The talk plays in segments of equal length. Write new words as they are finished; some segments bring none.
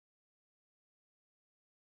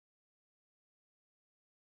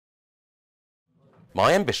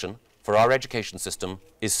My ambition for our education system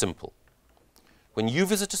is simple. When you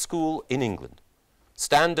visit a school in England,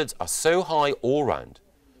 standards are so high all round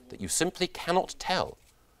that you simply cannot tell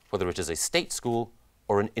whether it is a state school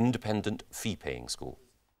or an independent fee-paying school.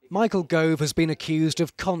 Michael Gove has been accused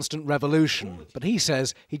of constant revolution, but he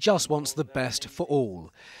says he just wants the best for all.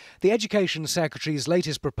 The Education Secretary's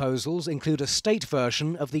latest proposals include a state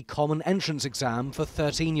version of the Common Entrance Exam for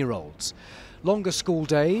 13-year-olds, longer school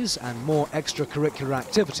days and more extracurricular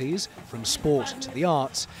activities, from sport to the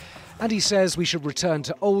arts, and he says we should return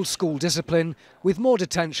to old school discipline with more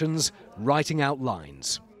detentions, writing out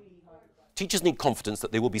lines. Teachers need confidence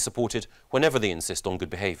that they will be supported whenever they insist on good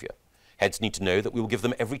behaviour. Heads need to know that we will give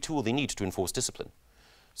them every tool they need to enforce discipline.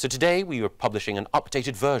 So today we are publishing an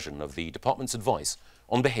updated version of the department's advice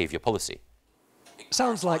on behaviour policy.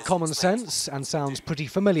 Sounds like common sense and sounds pretty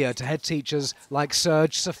familiar to head teachers like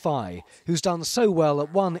Serge Safai, who's done so well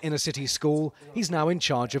at one inner-city school, he's now in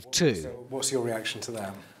charge of two. So what's your reaction to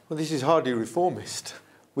that? Well, this is hardly reformist.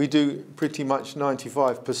 We do pretty much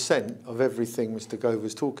 95% of everything Mr. Gove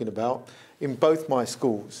was talking about in both my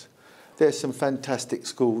schools. There's some fantastic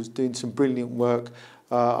schools doing some brilliant work.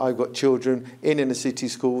 I've got children in inner city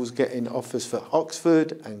schools getting offers for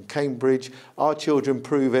Oxford and Cambridge. Our children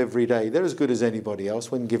prove every day they're as good as anybody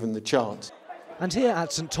else when given the chance. And here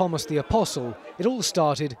at St Thomas the Apostle, it all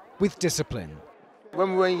started with discipline.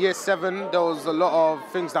 When we were in year 7, there was a lot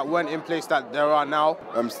of things that weren't in place that there are now.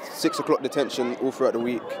 6 o'clock detention all throughout the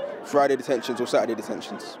week, Friday detentions or Saturday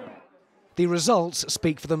detentions. The results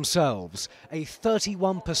speak for themselves, a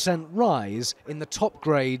 31% rise in the top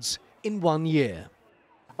grades in 1 year.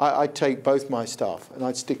 I'd take both my staff and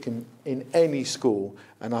I'd stick them in any school,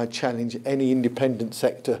 and I'd challenge any independent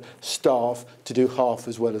sector staff to do half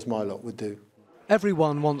as well as my lot would do.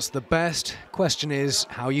 Everyone wants the best. Question is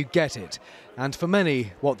how you get it. And for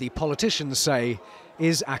many, what the politicians say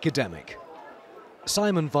is academic.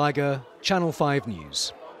 Simon Viger, Channel 5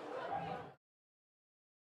 News.